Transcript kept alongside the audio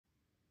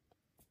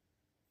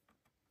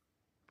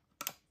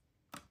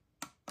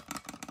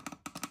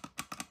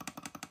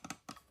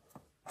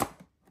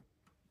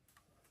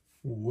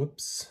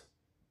Whoops.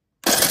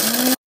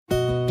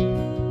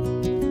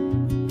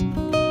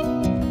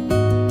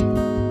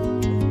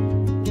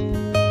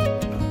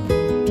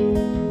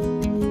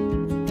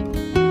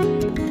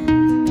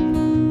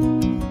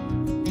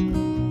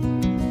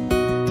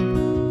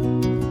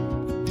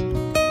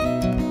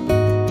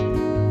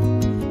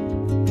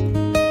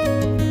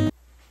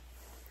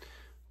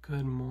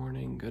 Good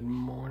morning, good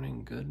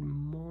morning, good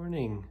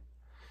morning.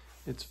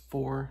 It's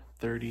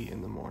 4:30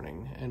 in the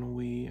morning and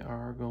we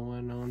are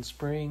going on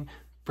spring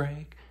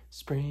break,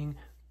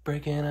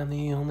 and I'm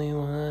the only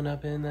one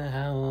up in the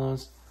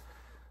house.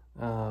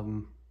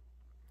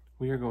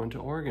 We are going to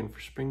Oregon for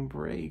spring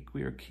break.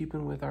 We are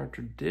keeping with our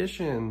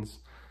traditions.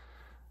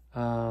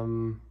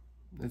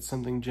 It's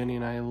something Jenny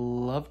and I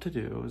love to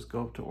do, is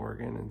go up to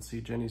Oregon and see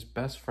Jenny's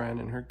best friend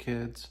and her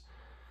kids.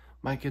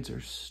 My kids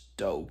are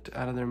stoked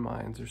out of their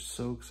minds. They're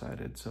so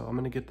excited. So I'm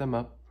going to get them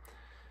up,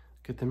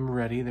 get them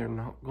ready. They're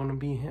not going to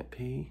be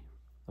hippie.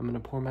 I'm going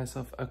to pour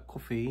myself a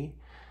coffee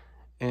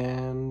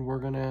and we're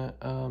going to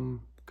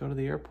go to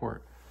the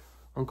airport.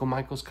 Uncle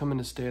Michael's coming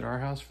to stay at our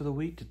house for the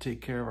week to take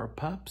care of our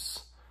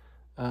pups.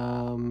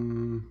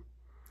 And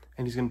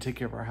he's going to take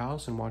care of our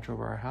house and watch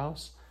over our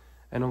house.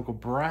 And Uncle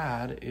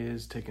Brad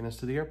is taking us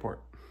to the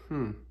airport.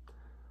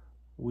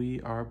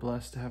 We are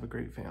blessed to have a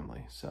great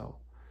family. So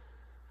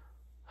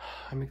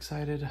I'm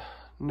excited,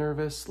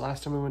 nervous.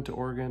 Last time we went to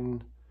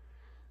Oregon,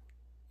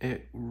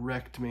 it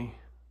wrecked me,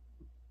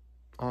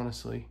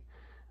 honestly.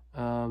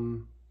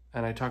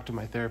 And I talked to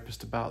my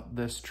therapist about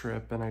this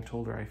trip and I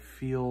told her I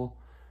feel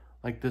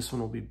like this one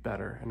will be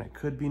better. And I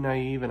could be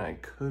naive and I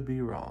could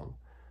be wrong,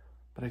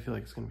 but I feel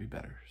like it's gonna be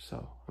better.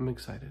 So I'm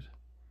excited.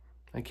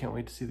 I can't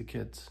wait to see the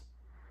kids.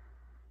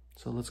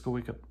 So let's go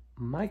wake up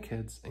my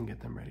kids and get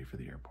them ready for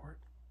the airport.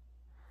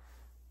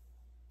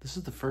 This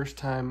is the first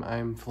time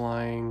I'm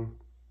flying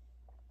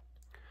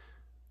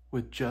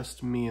with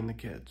just me and the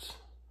kids,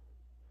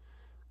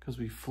 because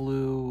we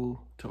flew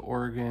to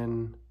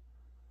Oregon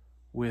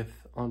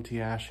with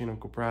Auntie Ashley and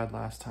Uncle Brad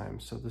last time,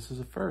 so this is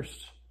a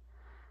first.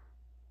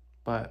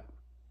 But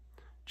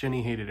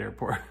Jenny hated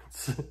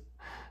airports,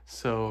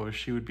 so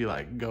she would be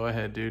like, go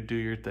ahead, dude, do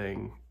your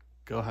thing,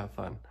 go have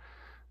fun.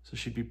 So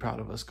she'd be proud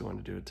of us going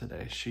to do it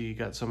today. She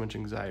got so much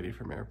anxiety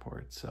from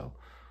airports. So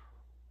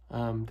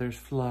there's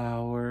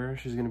Flower.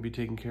 She's gonna be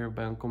taken care of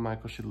by Uncle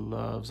Michael. She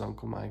loves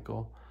Uncle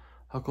Michael.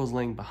 Huckle's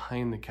laying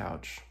behind the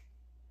couch.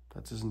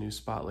 That's his new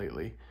spot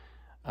lately.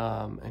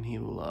 And he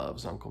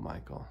loves Uncle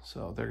Michael.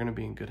 So they're gonna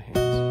be in good hands.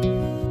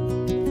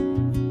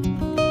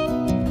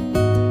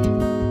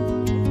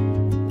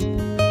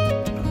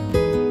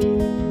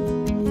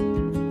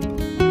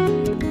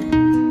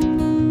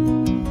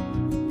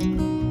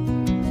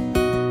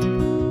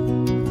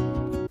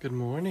 Good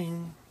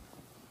morning.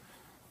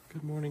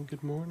 Good morning,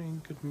 good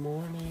morning, good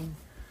morning.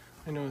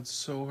 I know it's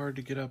so hard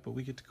to get up, but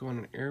we get to go on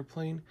an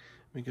airplane.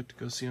 We get to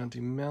go see Auntie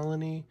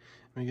Melanie.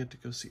 We get to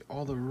go see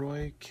all the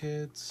Roy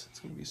kids. It's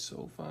gonna be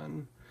so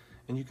fun.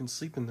 And you can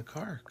sleep in the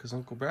car because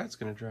Uncle Brad's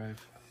gonna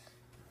drive.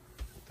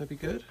 That'd be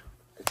good?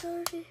 It's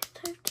already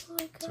time to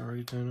wake up. It's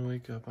already time to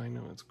wake up. I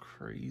know, it's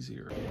crazy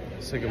early.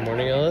 Say good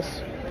morning,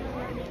 Ellis.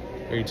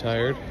 Are you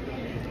tired?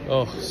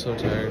 Oh, so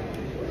tired.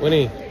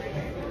 Winnie,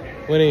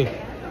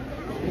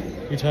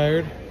 you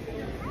tired?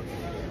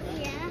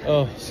 Yeah.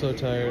 Oh, so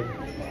tired.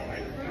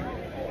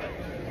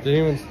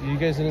 You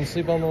guys didn't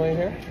sleep on the way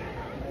here?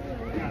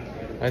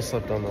 I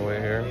slept on the way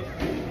here.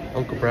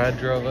 Uncle Brad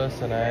drove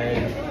us and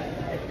I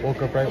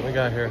woke up right when we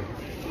got here.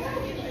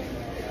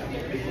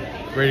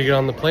 Ready to get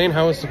on the plane?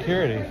 How was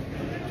security?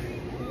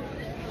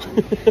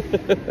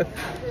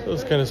 It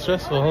was kind of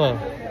stressful, huh?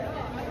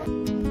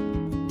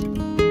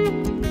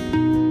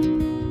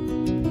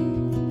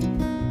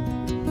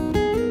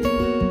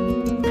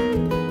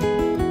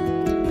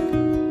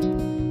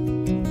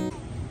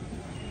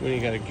 When you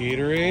got a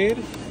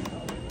Gatorade,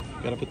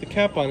 gotta put the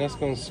cap on, that's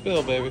gonna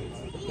spill, baby.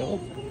 No?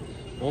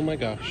 Oh my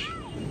gosh.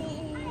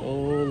 Oh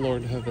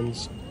Lord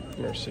heavens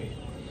mercy.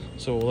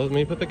 So let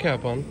me put the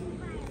cap on.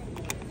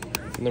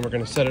 And then we're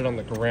gonna set it on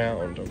the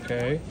ground,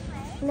 okay?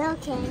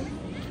 Okay.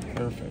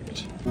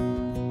 Perfect.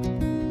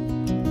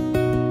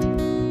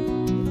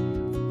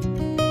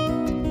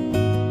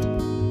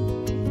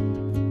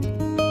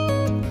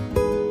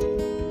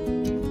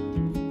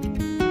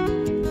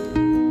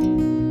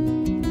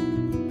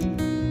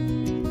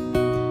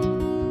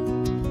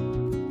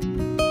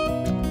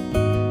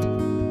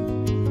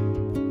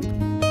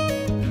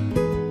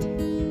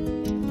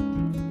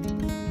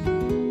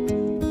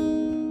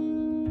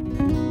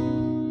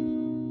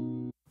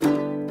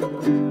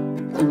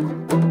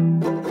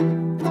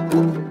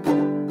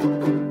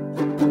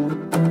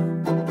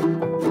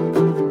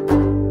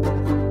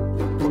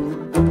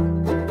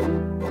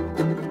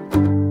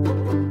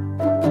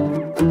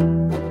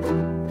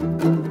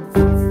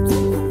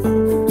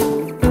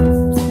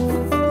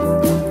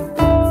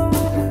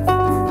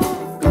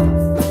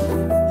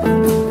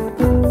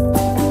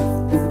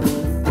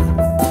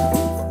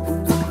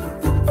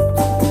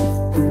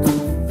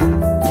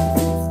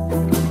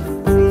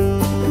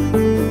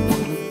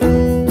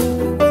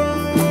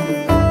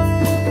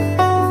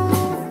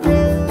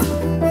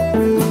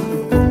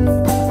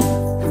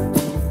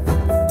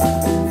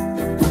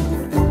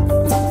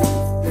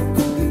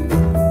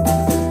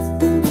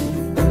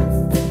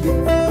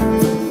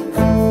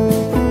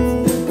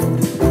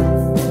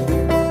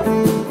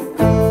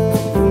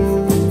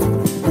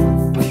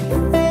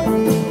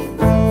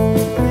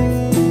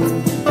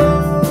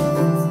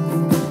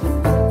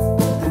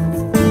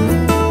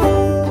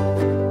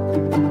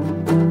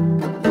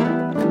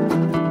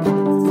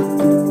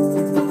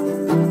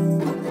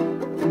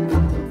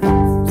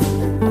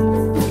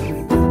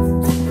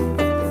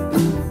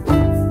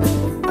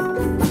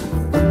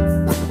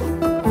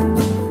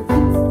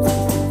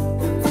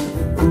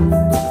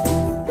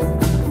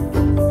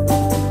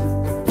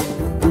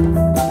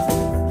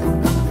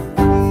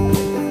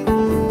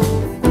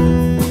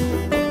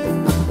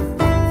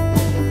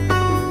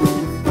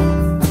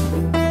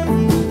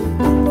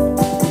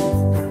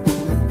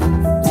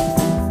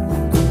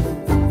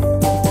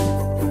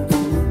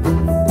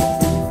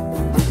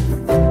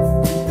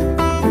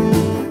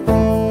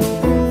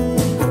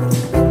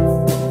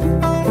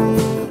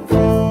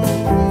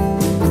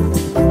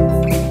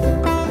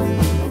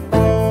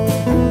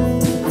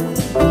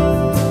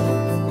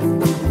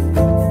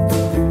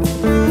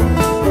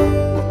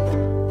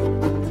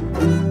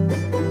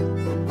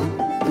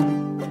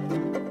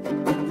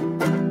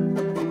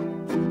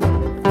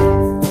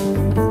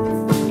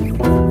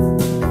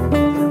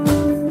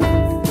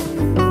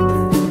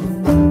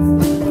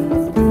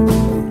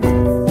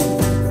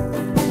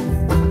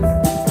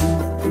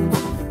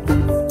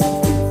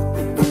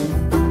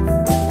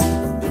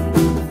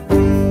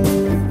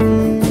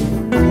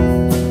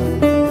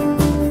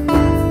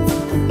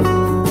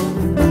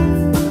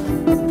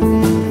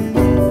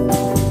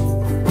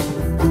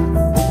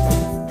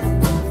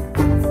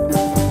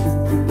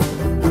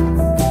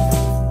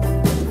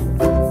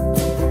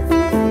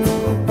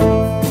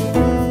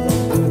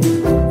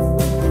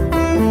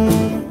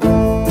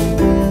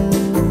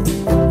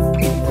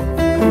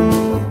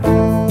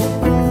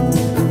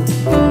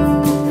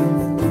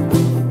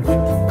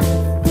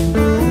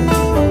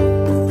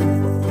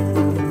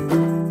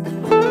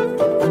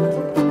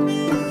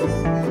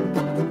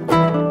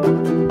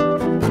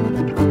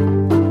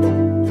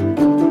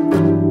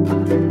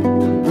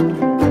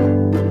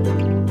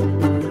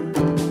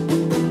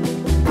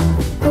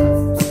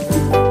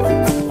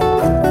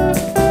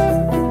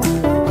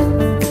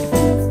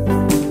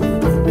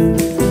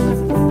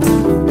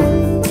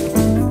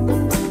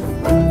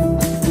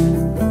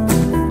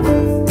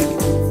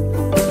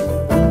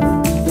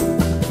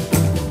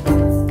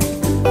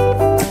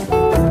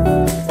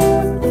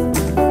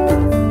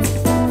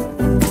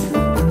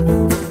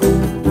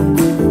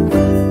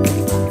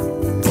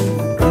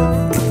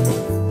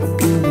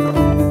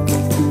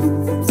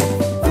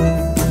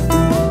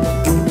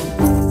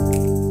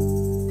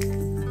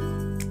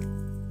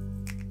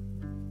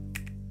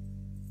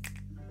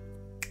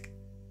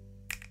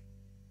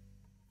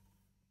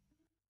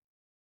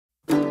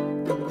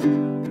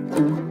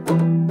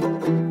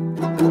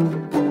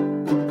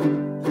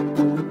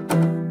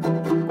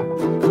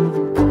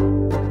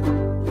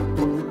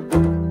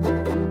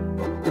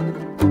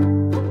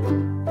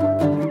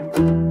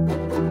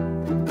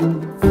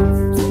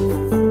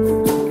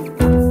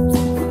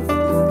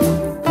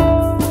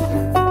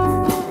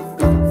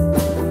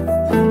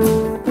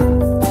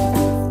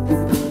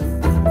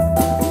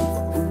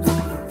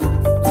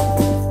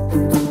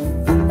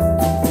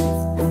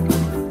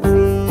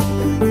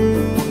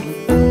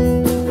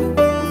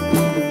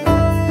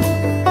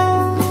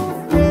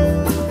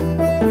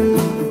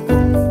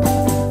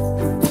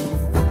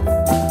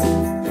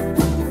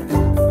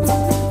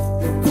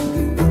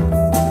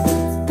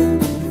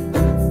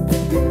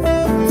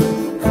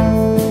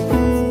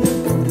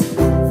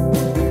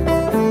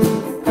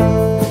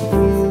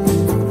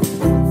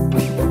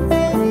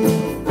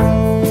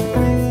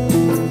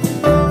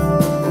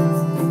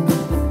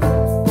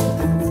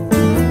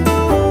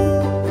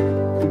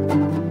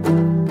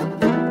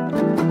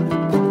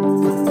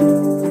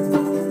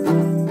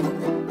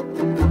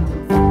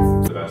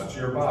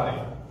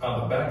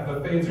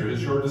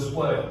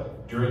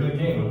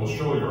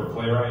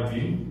 Claire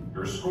ID,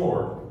 your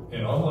score,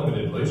 and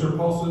unlimited laser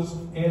pulses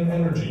and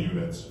energy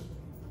units.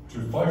 To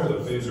fire the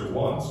phaser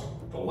once,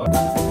 the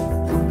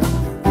left...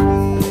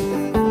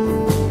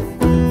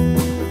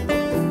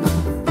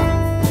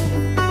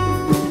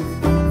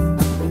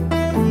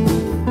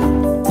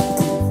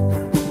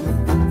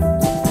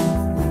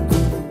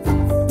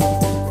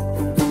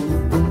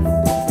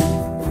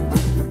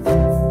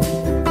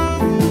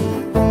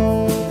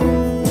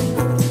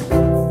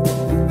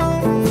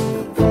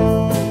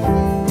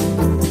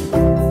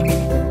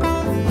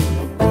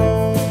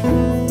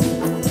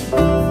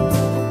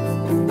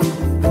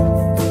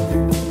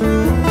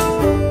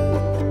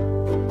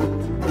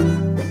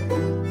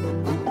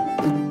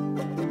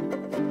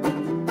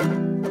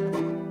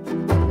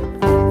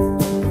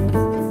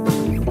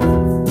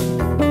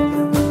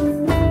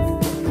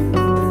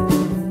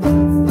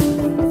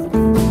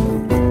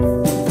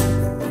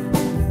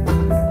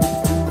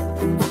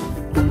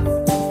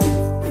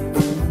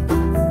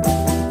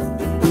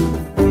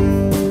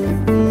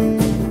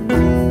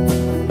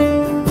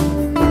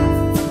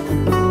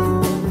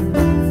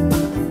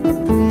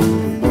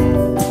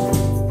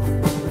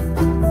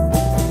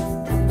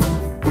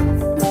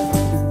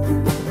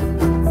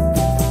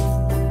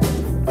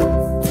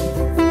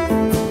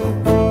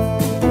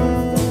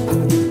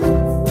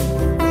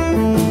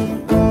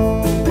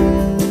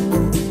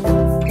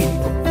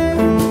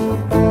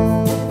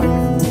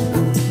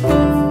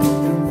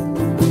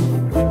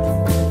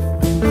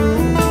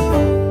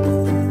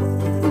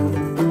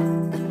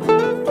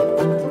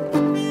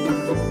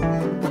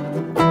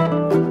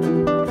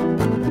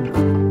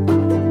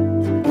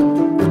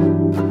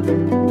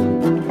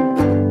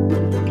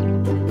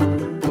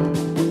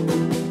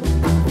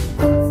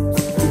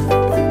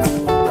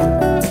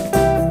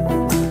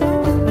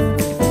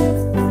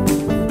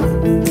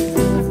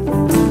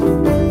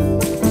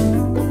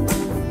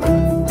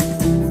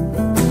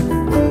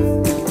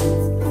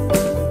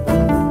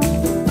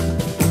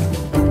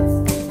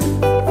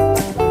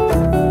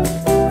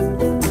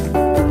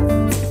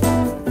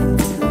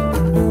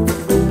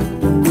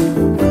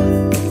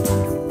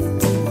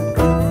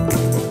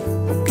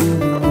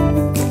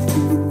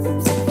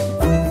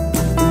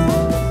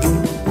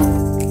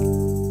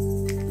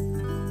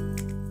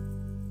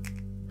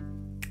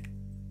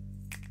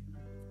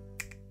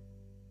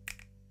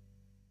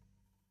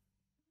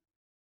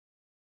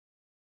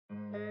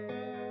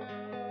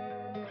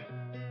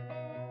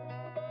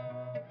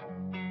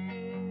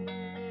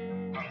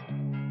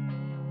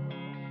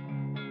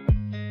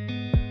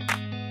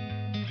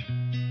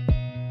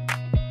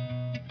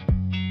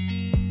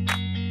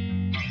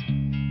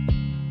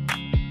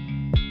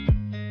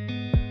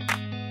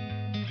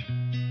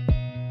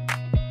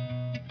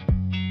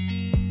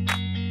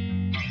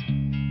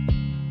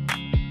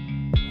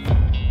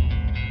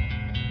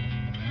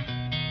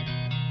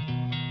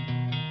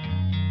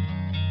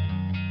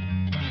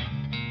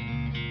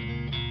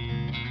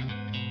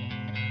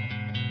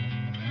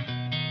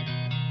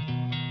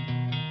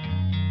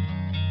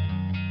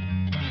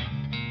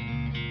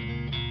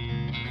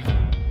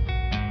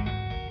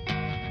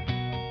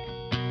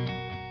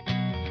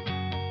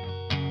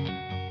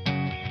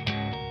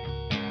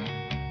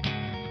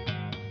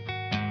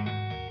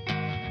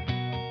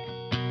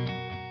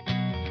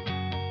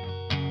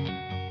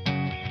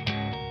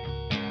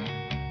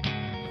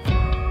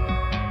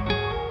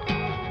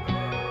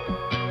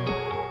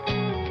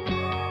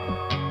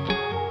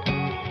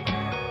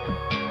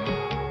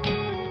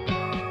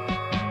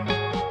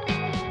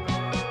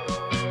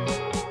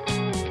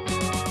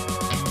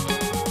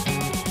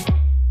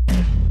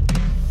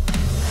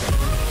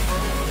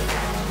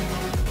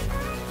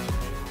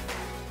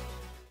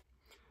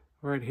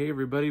 All right, hey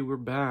everybody, we're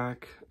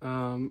back.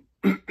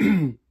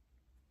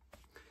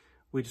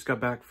 We just got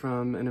back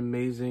from an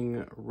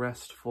amazing,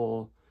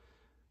 restful,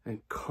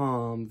 and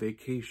calm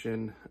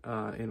vacation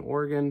in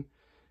Oregon.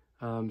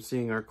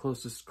 Seeing our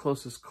closest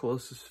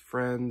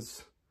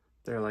friends.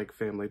 They're like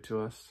family to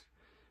us.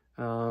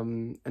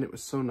 And it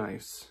was so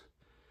nice.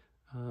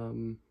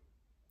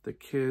 The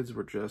kids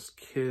were just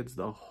kids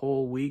the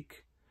whole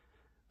week.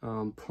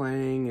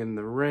 Playing in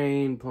the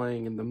rain,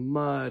 playing in the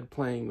mud,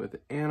 playing with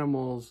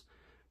animals,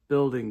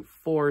 building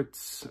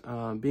forts,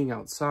 being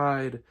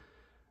outside,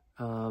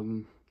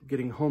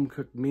 getting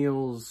home-cooked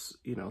meals,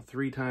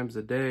 3 times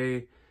a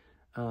day,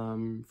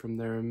 from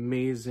their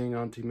amazing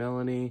Auntie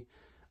Melanie,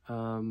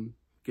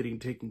 getting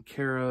taken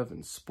care of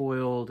and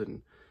spoiled,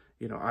 and,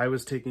 I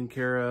was taken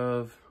care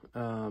of.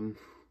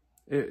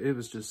 It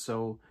was just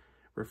so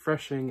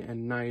refreshing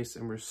and nice,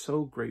 and we're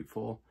so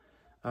grateful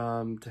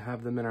to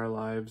have them in our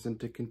lives and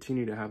to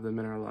continue to have them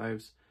in our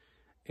lives.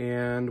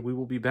 And we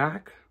will be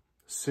back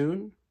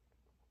soon.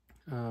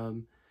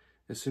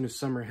 As soon as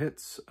summer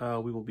hits,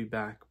 we will be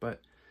back.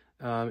 But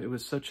it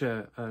was such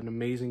an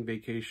amazing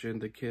vacation.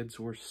 The kids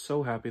were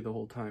so happy the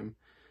whole time.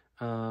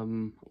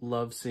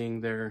 Love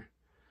seeing their,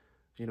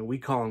 we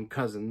call them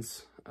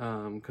cousins,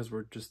 because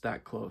we're just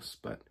that close.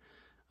 But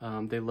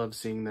they love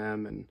seeing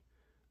them, and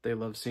they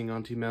love seeing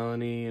Auntie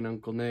Melanie and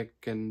Uncle Nick,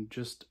 and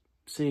just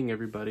seeing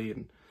everybody.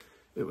 And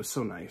it was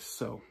so nice.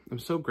 So I'm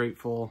so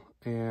grateful,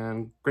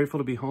 and grateful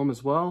to be home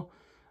as well.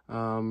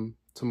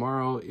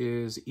 Tomorrow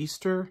is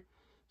Easter,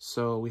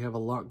 so we have a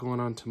lot going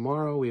on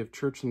tomorrow. We have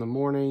church in the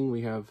morning.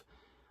 We have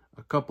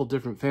a couple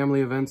different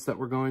family events that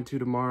we're going to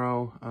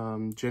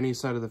tomorrow. Jenny's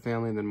side of the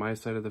family and then my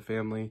side of the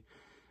family.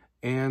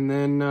 And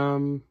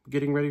then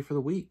getting ready for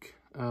the week,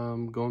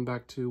 going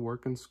back to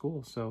work and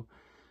school. So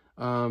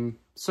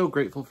so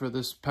grateful for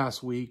this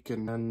past week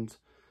and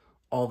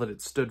all that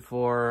it stood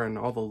for and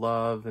all the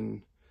love,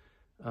 and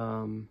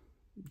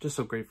just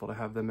so grateful to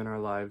have them in our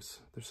lives.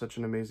 They're such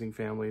an amazing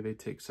family. They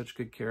take such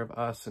good care of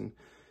us, and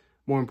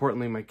more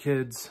importantly, my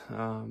kids.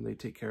 They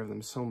take care of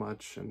them so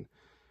much, and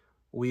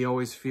we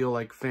always feel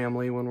like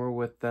family when we're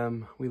with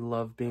them. We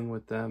love being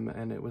with them,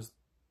 and it was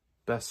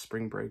best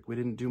spring break. We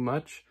didn't do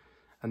much,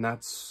 and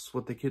that's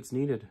what the kids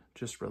needed.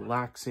 Just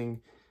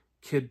relaxing,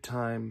 kid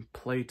time,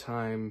 play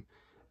time,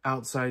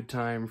 outside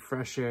time,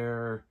 fresh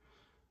air,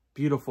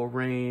 beautiful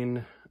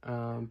rain,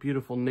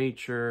 beautiful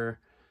nature,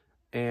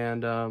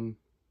 and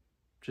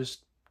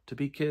just to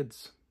be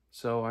kids.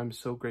 So I'm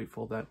so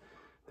grateful that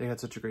they had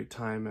such a great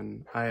time,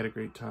 and I had a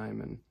great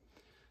time, and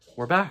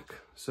we're back.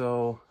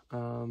 So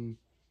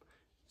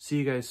see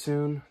you guys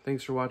soon.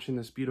 Thanks for watching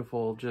this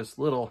beautiful, just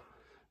little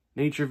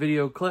nature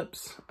video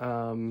clips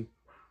of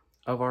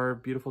our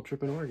beautiful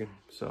trip in Oregon.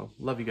 So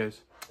love you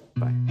guys.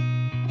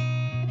 Bye.